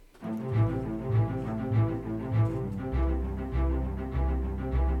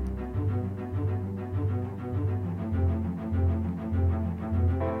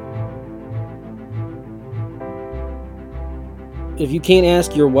if you can't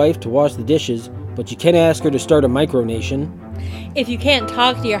ask your wife to wash the dishes, but you can ask her to start a micronation. If you can't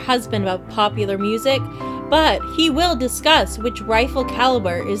talk to your husband about popular music, but he will discuss which rifle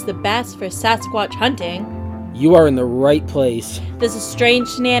caliber is the best for Sasquatch hunting. You are in the right place. This is Strange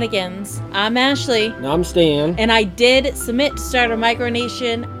Shenanigans. I'm Ashley. And I'm Stan. And I did submit to start a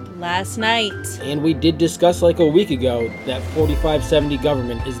micronation last night. And we did discuss like a week ago that 4570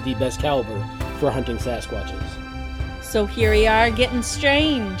 government is the best caliber for hunting Sasquatches. So here we are, getting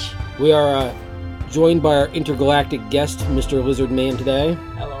strange. We are joined by our intergalactic guest, Mr. Lizard Man, today.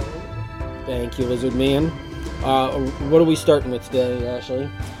 Hello. Thank you, Lizard Man. What are we starting with today, Ashley?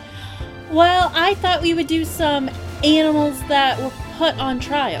 Well, I thought we would do some animals that were put on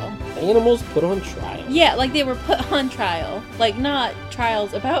trial. Animals put on trial? Yeah, like they were put on trial. Like not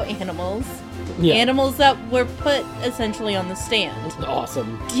trials about animals. Yeah. Animals that were put essentially on the stand.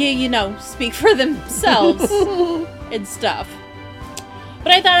 Awesome. Yeah, speak for themselves and stuff.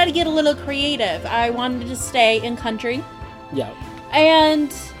 But I thought I'd get a little creative. I wanted to stay in country. Yeah.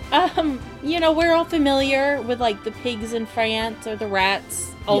 And, we're all familiar with, like, the pigs in France or the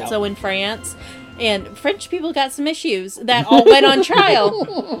rats also in France. And French people got some issues that all went on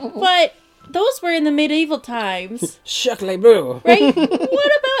trial. But those were in the medieval times. Chocolat bleu. Right?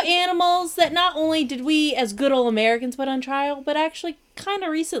 What about animals that not only did we, as good old Americans, put on trial, but actually kind of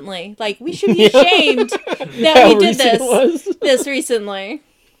recently? Like, we should be ashamed that we did this recently.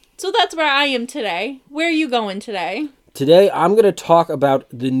 So that's where I am today. Where are you going today? Today, I'm going to talk about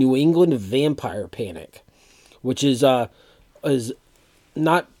the New England vampire panic, which is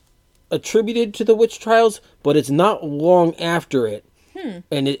not attributed to the witch trials, but it's not long after it.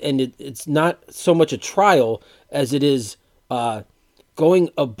 And it's not so much a trial as it is going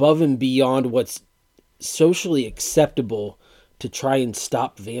above and beyond what's socially acceptable to try and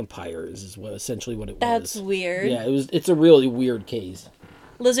stop vampires is essentially what it was. That's weird. Yeah, it's a really weird case.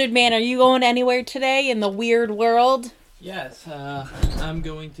 Lizard Man, are you going anywhere today in the weird world? Yes, I'm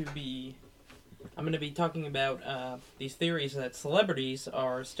going to be talking about these theories that celebrities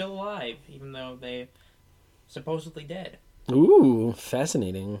are still alive, even though they're supposedly dead. Ooh,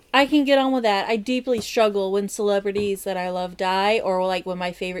 fascinating. I can get on with that. I deeply struggle when celebrities that I love die, or like when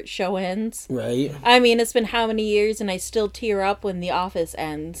my favorite show ends. Right. I mean, it's been how many years, and I still tear up when The Office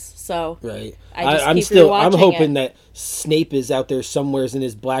ends. So right. I'm hoping that Snape is out there somewhere in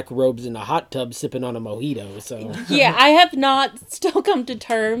his black robes in a hot tub sipping on a mojito. So yeah, I have not still come to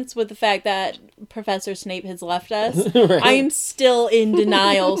terms with the fact that Professor Snape has left us. Right. I am still in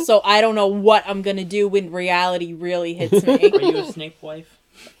denial, so I don't know what I'm gonna do when reality really hits me. Are you a Snape wife?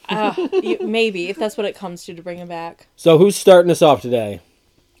 Maybe, if that's what it comes to bring him back. So who's starting us off today?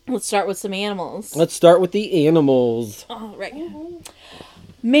 Let's start with some animals. Let's start with the animals. All right.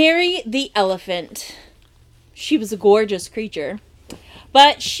 Mary the elephant. She was a gorgeous creature,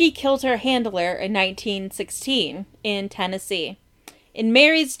 but she killed her handler in 1916 in Tennessee. In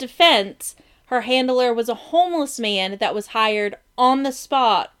Mary's defense, her handler was a homeless man that was hired on the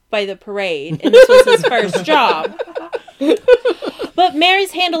spot by the parade, and this was his first job. But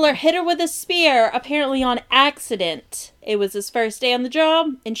Mary's handler hit her with a spear, apparently on accident. It was his first day on the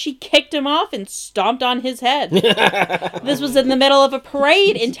job, and she kicked him off and stomped on his head. This was in the middle of a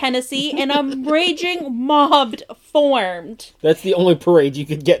parade in Tennessee, and a raging mob formed. That's the only parade you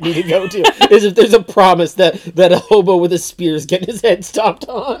could get me to go to, is if there's a promise that a hobo with a spear is getting his head stomped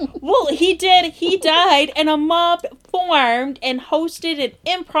on. Well, he did. He died, and a mob formed and hosted an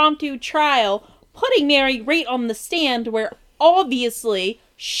impromptu trial, putting Mary right on the stand where obviously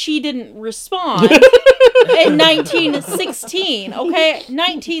she didn't respond in 1916, okay?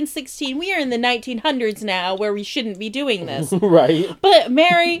 1916. We are in the 1900s now where we shouldn't be doing this. Right. But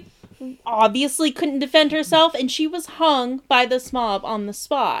Mary obviously couldn't defend herself, and she was hung by this mob on the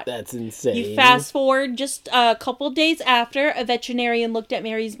spot. That's insane. You fast forward just a couple days after, a veterinarian looked at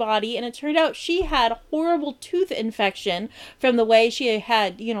Mary's body, and it turned out she had a horrible tooth infection from the way she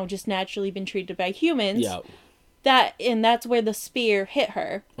had, just naturally been treated by humans. Yeah. That's where the spear hit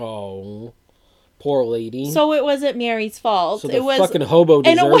her. Oh, poor lady. So it wasn't Mary's fault. So the fucking hobo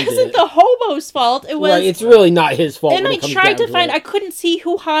deserved it. And it wasn't the hobo's fault. It was... Right, it's really not his fault. And I tried to find... I couldn't see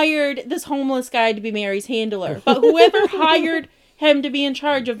who hired this homeless guy to be Mary's handler. But whoever hired him to be in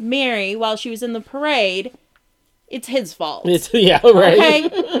charge of Mary while she was in the parade, it's his fault. Yeah, right. Okay?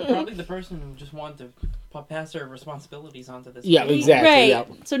 Probably the person who just wanted to pass their responsibilities onto this. Yeah, exactly. Right. Yeah.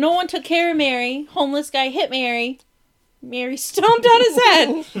 So no one took care of Mary. Homeless guy hit Mary. Mary stomped on his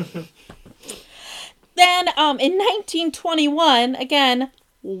head. Then, in 1921, again,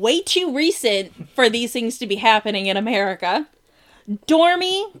 way too recent for these things to be happening in America,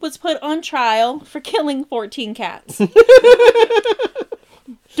 Dormy was put on trial for killing 14 cats.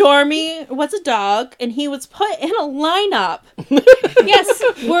 Dormy was a dog, and he was put in a lineup. Yes,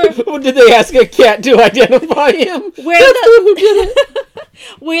 did they ask a cat to identify him?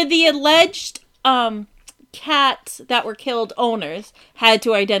 Where the alleged cats that were killed owners had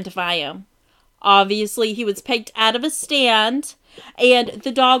to identify him. Obviously, he was picked out of a stand, and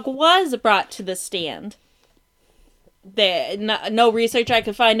the dog was brought to the stand. No research I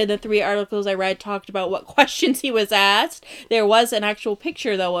could find in the 3 articles I read talked about what questions he was asked. There was an actual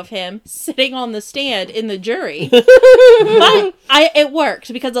picture, though, of him sitting on the stand in the jury. But it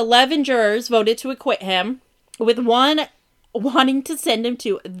worked, because 11 jurors voted to acquit him, with one wanting to send him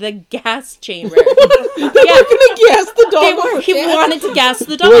to the gas chamber. They were going to gas the dog. He wanted to gas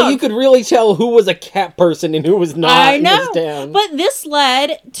the dog. Well, you could really tell who was a cat person and who was not. I know. In this town. But this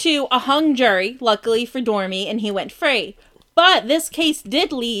led to a hung jury, luckily for Dormy, and he went free. But this case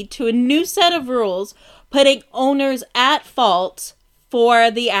did lead to a new set of rules putting owners at fault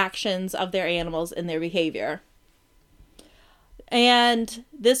for the actions of their animals and their behavior. And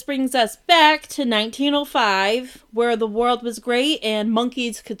this brings us back to 1905, where the world was great and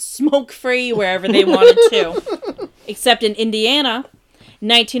monkeys could smoke free wherever they wanted to. Except in Indiana. In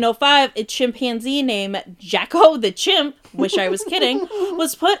 1905, a chimpanzee named Jacko the Chimp, wish I was kidding,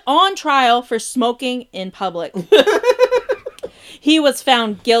 was put on trial for smoking in public. He was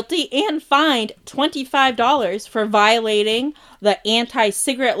found guilty and fined $25 for violating the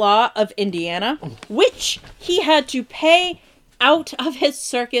anti-cigarette law of Indiana, which he had to pay out of his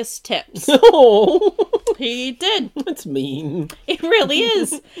circus tips. Oh. He did. That's mean. It really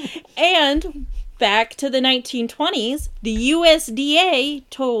is. And back to the 1920s, the USDA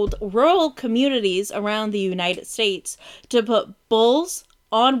told rural communities around the United States to put bulls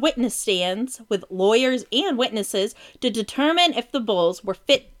on witness stands with lawyers and witnesses to determine if the bulls were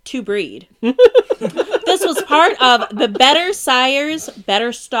fit to breed. This was part of the Better Sires,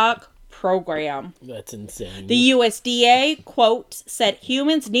 Better Stock program. That's insane. The USDA, quote, said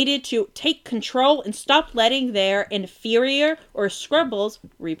humans needed to take control and stop letting their inferior or scrub bulls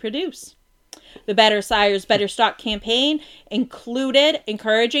reproduce. The Better Sires, Better Stock campaign included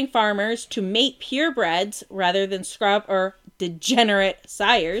encouraging farmers to mate purebreds rather than scrub or degenerate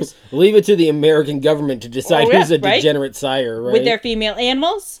sires. Leave it to the American government to decide who's a degenerate sire, right? With their female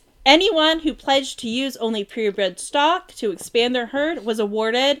animals. Anyone who pledged to use only purebred stock to expand their herd was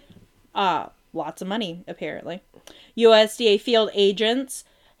awarded lots of money, apparently. USDA field agents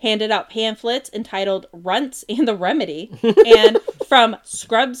handed out pamphlets entitled Runts and the Remedy, and From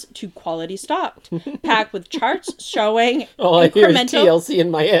Scrubs to Quality Stocked, packed with charts showing I hear is TLC in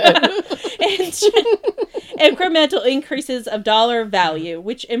my head. incremental increases of dollar value,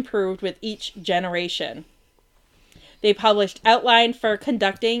 which improved with each generation. They published outline for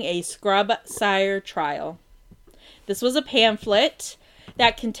conducting a scrub sire trial. This was a pamphlet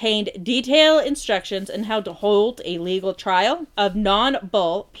that contained detailed instructions on how to hold a legal trial of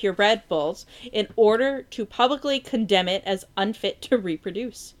non-bull, purebred bulls in order to publicly condemn it as unfit to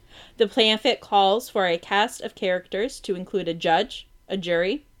reproduce. The pamphlet calls for a cast of characters to include a judge, a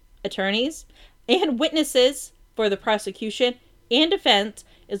jury, attorneys, and witnesses for the prosecution and defense,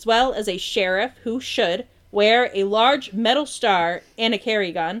 as well as a sheriff who should wear a large metal star and a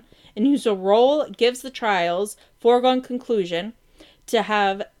carry gun, and whose role gives the trial's foregone conclusion to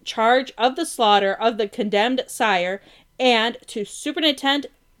have charge of the slaughter of the condemned sire and to superintend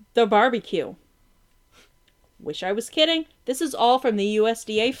the barbecue. Wish I was kidding. This is all from the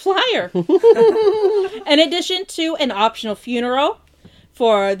USDA flyer. In addition to an optional funeral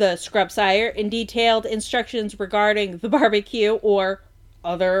for the scrub sire and detailed instructions regarding the barbecue or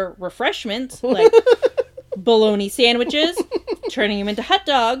other refreshments like bologna sandwiches, turning them into hot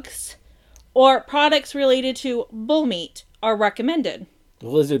dogs, or products related to bull meat are recommended. The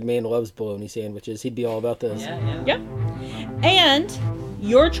lizard man loves bologna sandwiches. He'd be all about this. Yeah. And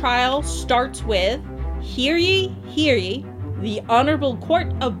your trial starts with, hear ye, the Honorable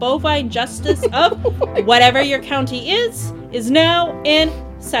Court of Bovine Justice of whatever your county is now in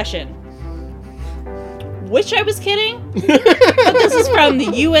session. Wish I was kidding, but this is from the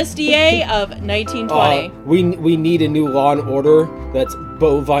USDA of 1920. We need a new Law and Order. That's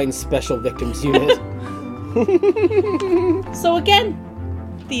Bovine Special Victims Unit. So again,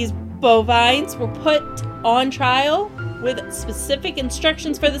 these bovines were put on trial with specific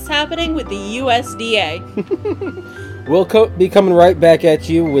instructions for this happening with the USDA. We'll be coming right back at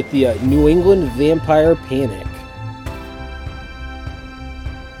you with the New England Vampire Panic.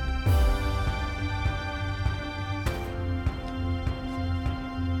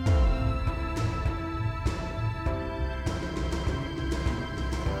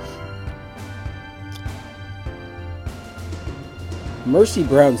 Mercy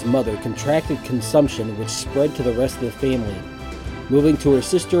Brown's mother contracted consumption, which spread to the rest of the family, moving to her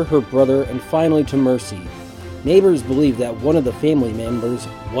sister, her brother, and finally to Mercy. Neighbors believed that one of the family members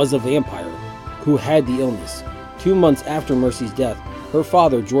was a vampire who had the illness. 2 months after Mercy's death, her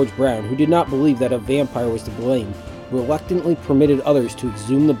father, George Brown, who did not believe that a vampire was to blame, reluctantly permitted others to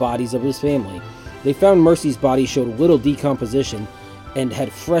exhume the bodies of his family. They found Mercy's body showed little decomposition and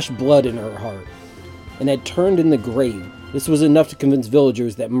had fresh blood in her heart, and had turned in the grave. This was enough to convince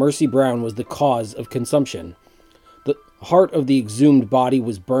villagers that Mercy Brown was the cause of consumption. The heart of the exhumed body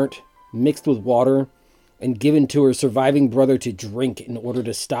was burnt, mixed with water, and given to her surviving brother to drink in order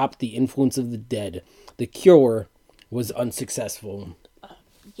to stop the influence of the dead. The cure was unsuccessful.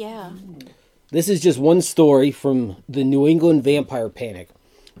 Yeah. This is just one story from the New England vampire panic,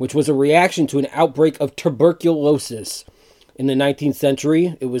 which was a reaction to an outbreak of tuberculosis. In the 19th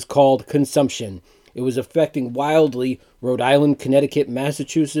century, it was called consumption. It was affecting wildly Rhode Island, Connecticut,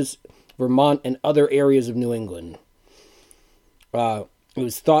 Massachusetts, Vermont, and other areas of New England. It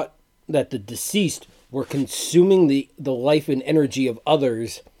was thought that the deceased were consuming the life and energy of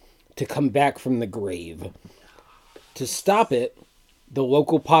others to come back from the grave. To stop it, the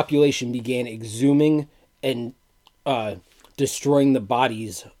local population began exhuming and destroying the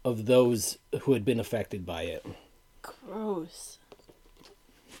bodies of those who had been affected by it. Gross.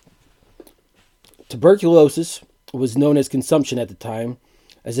 Tuberculosis was known as consumption at the time,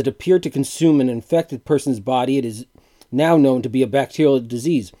 as it appeared to consume an infected person's body. It is now known to be a bacterial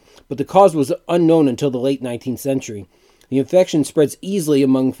disease, but the cause was unknown until the late 19th century. The infection spreads easily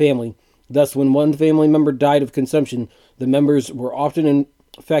among family. Thus, when one family member died of consumption, the members were often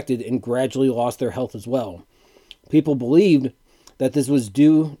infected and gradually lost their health as well. People believed that this was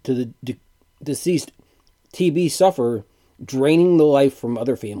due to the deceased TB sufferer draining the life from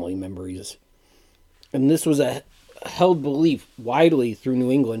other family members. And this was a held belief widely through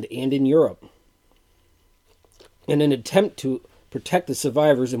New England and in Europe. In an attempt to protect the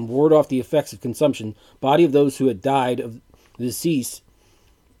survivors and ward off the effects of consumption, body of those who had died of the deceased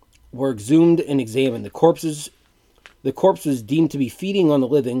were exhumed and examined. The corpse was deemed to be feeding on the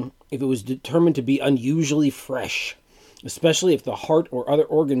living if it was determined to be unusually fresh, especially if the heart or other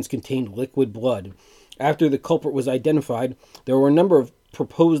organs contained liquid blood. After the culprit was identified, there were a number of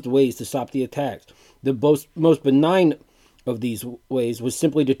proposed ways to stop the attacks. The most benign of these ways was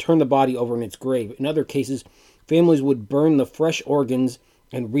simply to turn the body over in its grave. In other cases, families would burn the fresh organs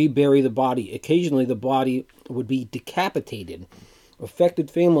and rebury the body. Occasionally, the body would be decapitated.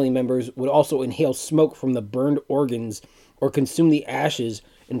 Affected family members would also inhale smoke from the burned organs or consume the ashes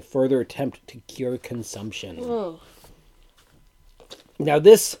in further attempt to cure consumption. Whoa. Now,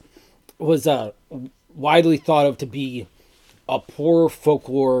 this was widely thought of to be a poor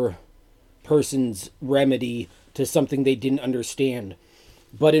folklore person's remedy to something they didn't understand.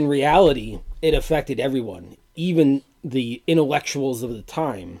 But in reality, it affected everyone, even the intellectuals of the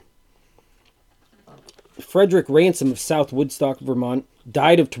time. Frederick Ransom of South Woodstock, Vermont,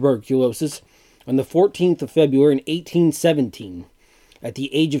 died of tuberculosis on the 14th of February in 1817 at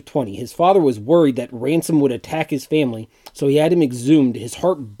the age of 20. His father was worried that Ransom would attack his family, so he had him exhumed, his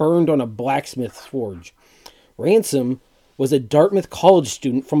heart burned on a blacksmith's forge. Ransom was a Dartmouth College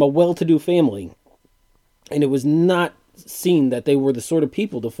student from a well-to-do family, and it was not seen that they were the sort of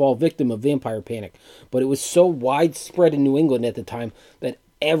people to fall victim of vampire panic, but it was so widespread in New England at the time that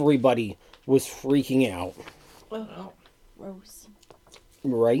everybody was freaking out. Oh, gross.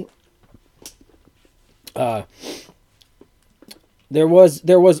 Right? There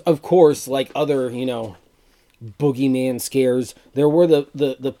was of course, like other, boogeyman scares. There were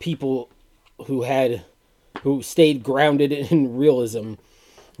the people who stayed grounded in realism.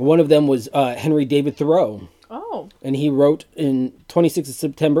 One of them was Henry David Thoreau. Oh. And he wrote in 26th of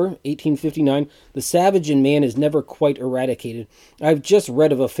September, 1859, "The savage in man is never quite eradicated. I've just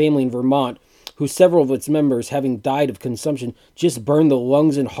read of a family in Vermont whose several of its members, having died of consumption, just burned the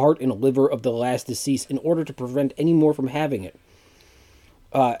lungs and heart and liver of the last deceased in order to prevent any more from having it."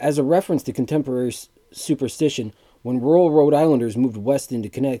 As a reference to contemporary superstition, when rural Rhode Islanders moved west into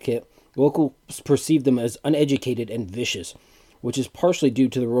Connecticut, locals perceived them as uneducated and vicious, which is partially due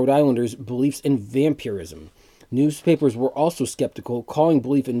to the Rhode Islanders' beliefs in vampirism. Newspapers were also skeptical, calling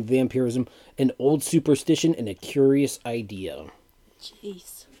belief in vampirism an old superstition and a curious idea.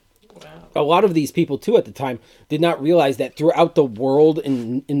 Jeez. Wow. A lot of these people, too, at the time, did not realize that throughout the world,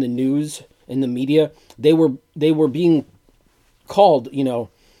 in the news, in the media, they were being called,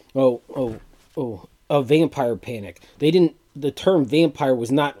 a vampire panic. The term vampire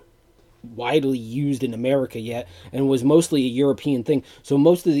was not widely used in America yet, and was mostly a European thing. So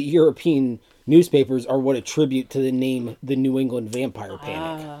most of the European newspapers are what attribute to the name the New England Vampire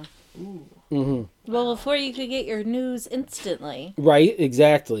Panic. Well, before you could get your news instantly. Right,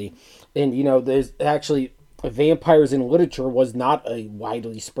 exactly. And, there's actually, vampires in literature was not a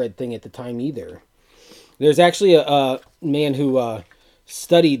widely spread thing at the time either. There's actually a man who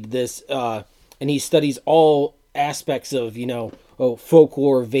studied this, and he studies all aspects of,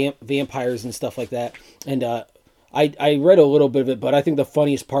 folklore, vampires and stuff like that. And I read a little bit of it, but I think the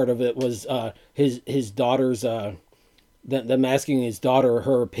funniest part of it was his daughter's... them asking his daughter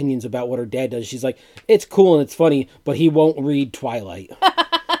her opinions about what her dad does. She's like, it's cool and it's funny, but he won't read Twilight.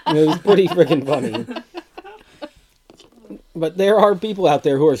 It was pretty freaking funny. But there are people out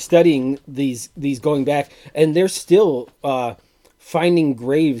there who are studying these going back, and they're still finding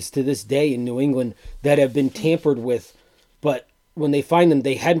graves to this day in New England that have been tampered with. But when they find them,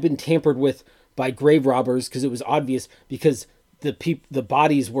 they hadn't been tampered with by grave robbers because it was obvious, because the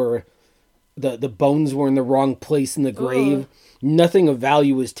bodies were... The bones were in the wrong place in the grave. Nothing of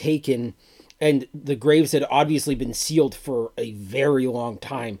value was taken. And the graves had obviously been sealed for a very long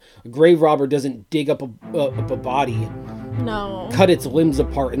time. A grave robber doesn't dig up a body, No. cut its limbs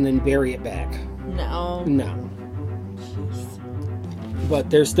apart, and then bury it back. No. No. Jeez. But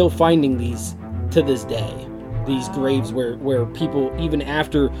they're still finding these to this day. These graves where people, even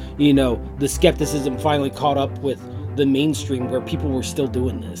after, the skepticism finally caught up with the mainstream, where people were still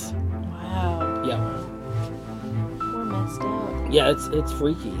doing this. Wow. Yeah. We're messed up. Yeah, it's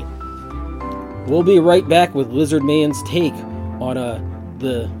freaky. We'll be right back with Lizard Man's take on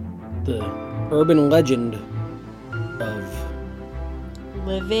the urban legend of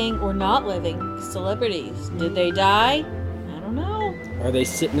Living or not living celebrities. Did they die? I don't know. Are they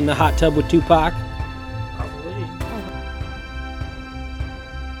sitting in the hot tub with Tupac? Probably.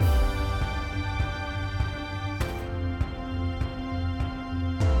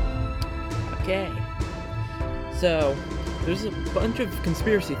 Okay. So, there's a bunch of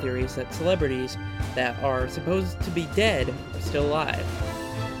conspiracy theories that celebrities that are supposed to be dead are still alive.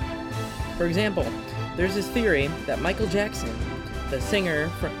 For example, there's this theory that Michael Jackson, the singer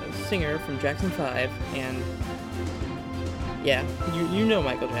from Jackson 5, and yeah, you know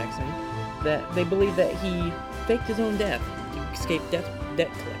Michael Jackson, that they believe that he faked his own death to escape debt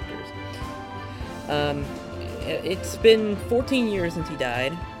collectors. It's been 14 years since he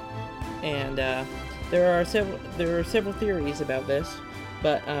died, and there are several theories about this,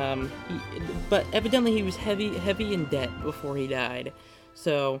 but evidently he was heavy in debt before he died.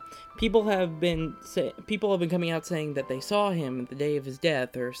 So people have been coming out saying that they saw him the day of his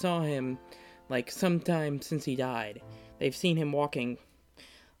death, or saw him like sometime since he died. They've seen him walking.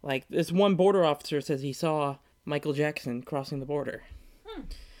 Like, this one border officer says he saw Michael Jackson crossing the border.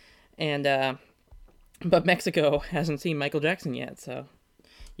 And but Mexico hasn't seen Michael Jackson yet, so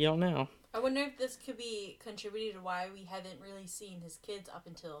you don't know. I wonder if this could be contributed to why we haven't really seen his kids up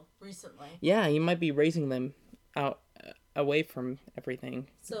until recently. Yeah, he might be raising them out away from everything.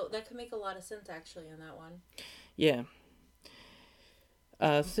 So that could make a lot of sense, actually, on that one. Yeah.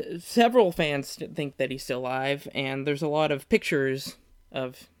 Several fans think that he's still alive, and there's a lot of pictures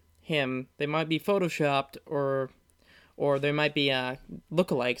of him. They might be photoshopped, or there might be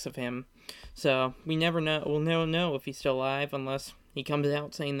lookalikes of him. So we never know. We'll never know if he's still alive unless he comes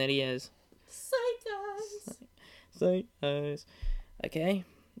out saying that he is. Psych guys. Okay.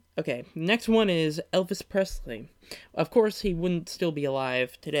 Next one is Elvis Presley. Of course, he wouldn't still be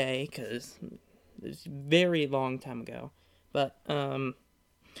alive today because it's a very long time ago. But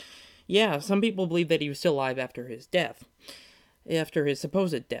yeah, some people believe that he was still alive after his death, after his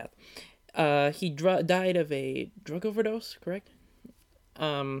supposed death. He died of a drug overdose, correct?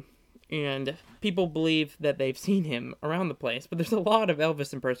 And people believe that they've seen him around the place, but there's a lot of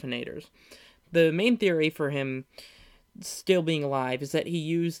Elvis impersonators. The main theory for him still being alive is that he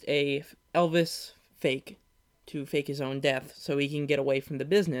used a Elvis fake to fake his own death so he can get away from the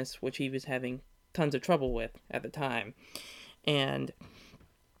business, which he was having tons of trouble with at the time. And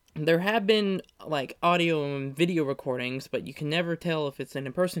there have been, like, audio and video recordings, but you can never tell if it's an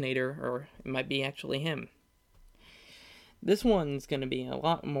impersonator or it might be actually him. This one's going to be a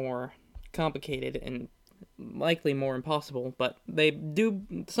lot more complicated and likely more impossible, but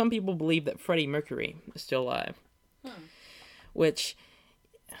some people believe that Freddie Mercury is still alive. Which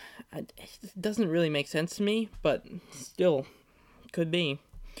it doesn't really make sense to me, but still could be.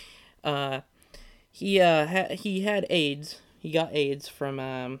 He had AIDS. He got AIDS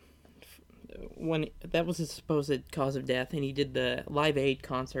from when that was his supposed cause of death, and he did the Live Aid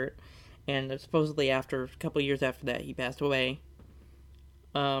concert, and supposedly a couple of years after that he passed away.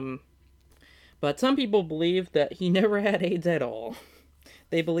 But some people believe that he never had AIDS at all.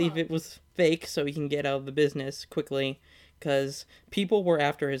 They believe it was fake so he can get out of the business quickly, because people were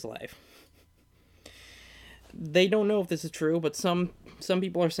after his life. They don't know if this is true, but some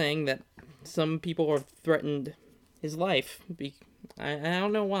people are saying that some people have threatened his life. I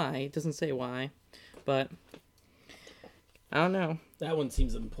don't know why. It doesn't say why, but I don't know. That one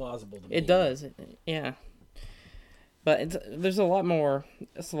seems implausible to me. It does, yeah. But there's a lot more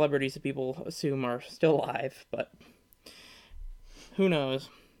celebrities that people assume are still alive, but who knows?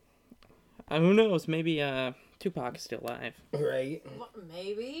 Who knows? Maybe Tupac is still alive. Right.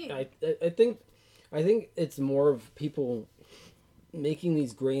 Maybe. I think it's more of people making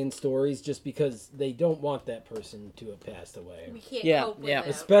these grand stories just because they don't want that person to have passed away. We can't cope with yeah. it.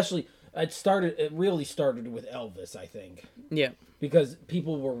 Especially, it really started with Elvis, I think. Yeah. Because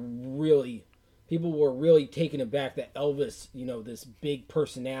people were really taken aback that Elvis, this big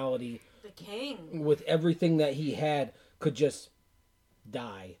personality, The king. with everything that he had, could just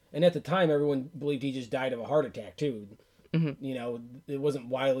die. And at the time, everyone believed he just died of a heart attack, too. Mm-hmm. It wasn't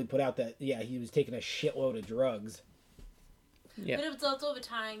widely put out that, he was taking a shitload of drugs. Yeah. But it was also a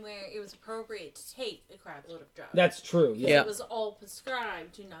time where it was appropriate to take a crap load of drugs. That's true. Yeah. It was all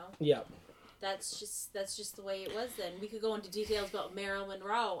prescribed, Yeah. That's just the way it was then. We could go into details about Marilyn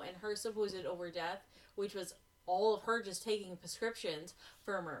Monroe and her supposed death, which was all of her just taking prescriptions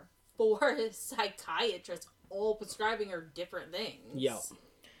from her 4 psychiatrists, all prescribing her different things. Yeah.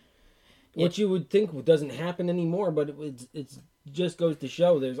 Which you would think doesn't happen anymore, but it just goes to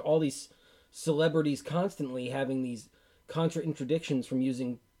show there's all these celebrities constantly having these contradictions from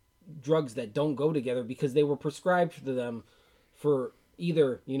using drugs that don't go together because they were prescribed to them for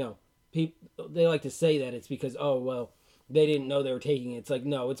either, they like to say that it's because, they didn't know they were taking it. It's like,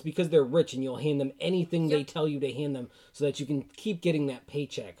 no, it's because they're rich and you'll hand them anything they tell you to hand them so that you can keep getting that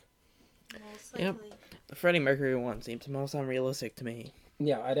paycheck. Most likely. Yep. The Freddie Mercury one seems most unrealistic to me.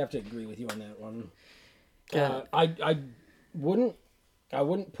 Yeah, I'd have to agree with you on that one. Yeah. I wouldn't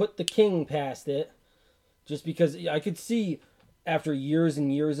put the King past it, just because I could see after years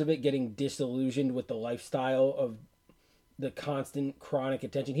and years of it getting disillusioned with the lifestyle of the constant chronic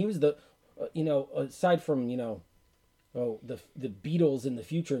attention. He was the, aside from the Beatles in the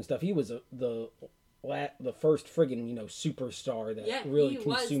future and stuff, he was the first friggin' superstar that really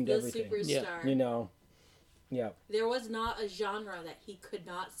consumed everything. Superstar. Yeah. There was not a genre that he could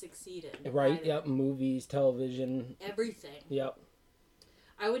not succeed in. Right. Either. Yep. Movies, television. Everything. Yep.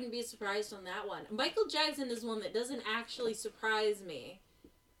 I wouldn't be surprised on that one. Michael Jackson is one that doesn't actually surprise me.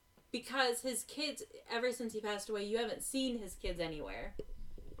 Because his kids, ever since he passed away, you haven't seen his kids anywhere.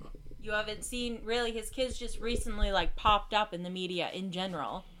 You haven't seen, really, his kids just recently, popped up in the media in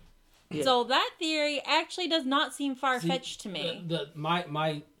general. Yeah. So that theory actually does not seem far-fetched to me.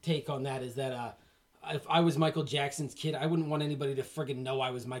 My take on that is that if I was Michael Jackson's kid, I wouldn't want anybody to friggin' know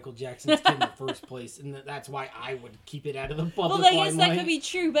I was Michael Jackson's kid in the first place, and that's why I would keep it out of the public limelight. Well, I guess that could be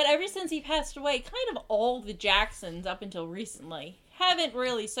true, but ever since he passed away, kind of all the Jacksons up until recently haven't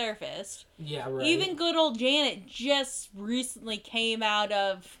really surfaced. Yeah, right. Even good old Janet just recently came out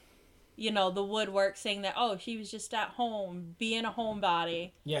of, the woodwork saying that, she was just at home, being a homebody.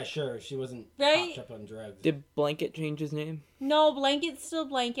 Yeah, sure. She wasn't right? hopped up on drugs. Did Blanket change his name? No, Blanket's still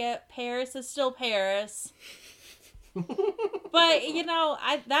Blanket. Paris is still Paris. But,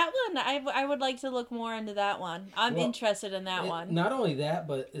 I would like to look more into that one. I'm interested in that one. Not only that,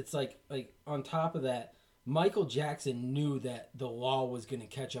 but it's like on top of that, Michael Jackson knew that the law was going to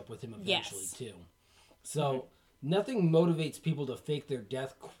catch up with him eventually, too. So, nothing motivates people to fake their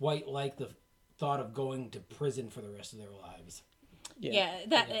death quite like the thought of going to prison for the rest of their lives. Yeah,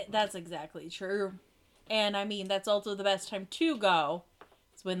 that's exactly true. And, that's also the best time to go.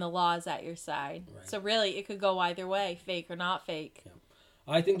 It's when the law is at your side. Right. So, really, it could go either way, fake or not fake. Yeah.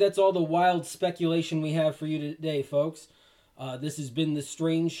 I think that's all the wild speculation we have for you today, folks. This has been The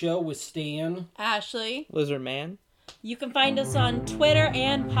Strange Show with Stan, Ashley, Lizard Man. You can find us on Twitter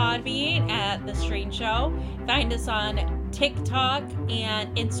and Podbean at The Strange Show. Find us on TikTok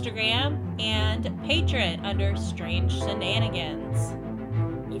and Instagram and Patreon under Strange Shenanigans.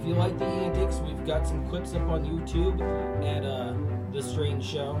 If you like the antics, we've got some clips up on YouTube at The Strange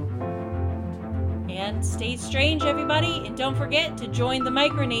Show. And stay strange, everybody. And don't forget to join the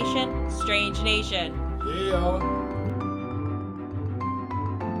Micronation, Strange Nation. Yeah.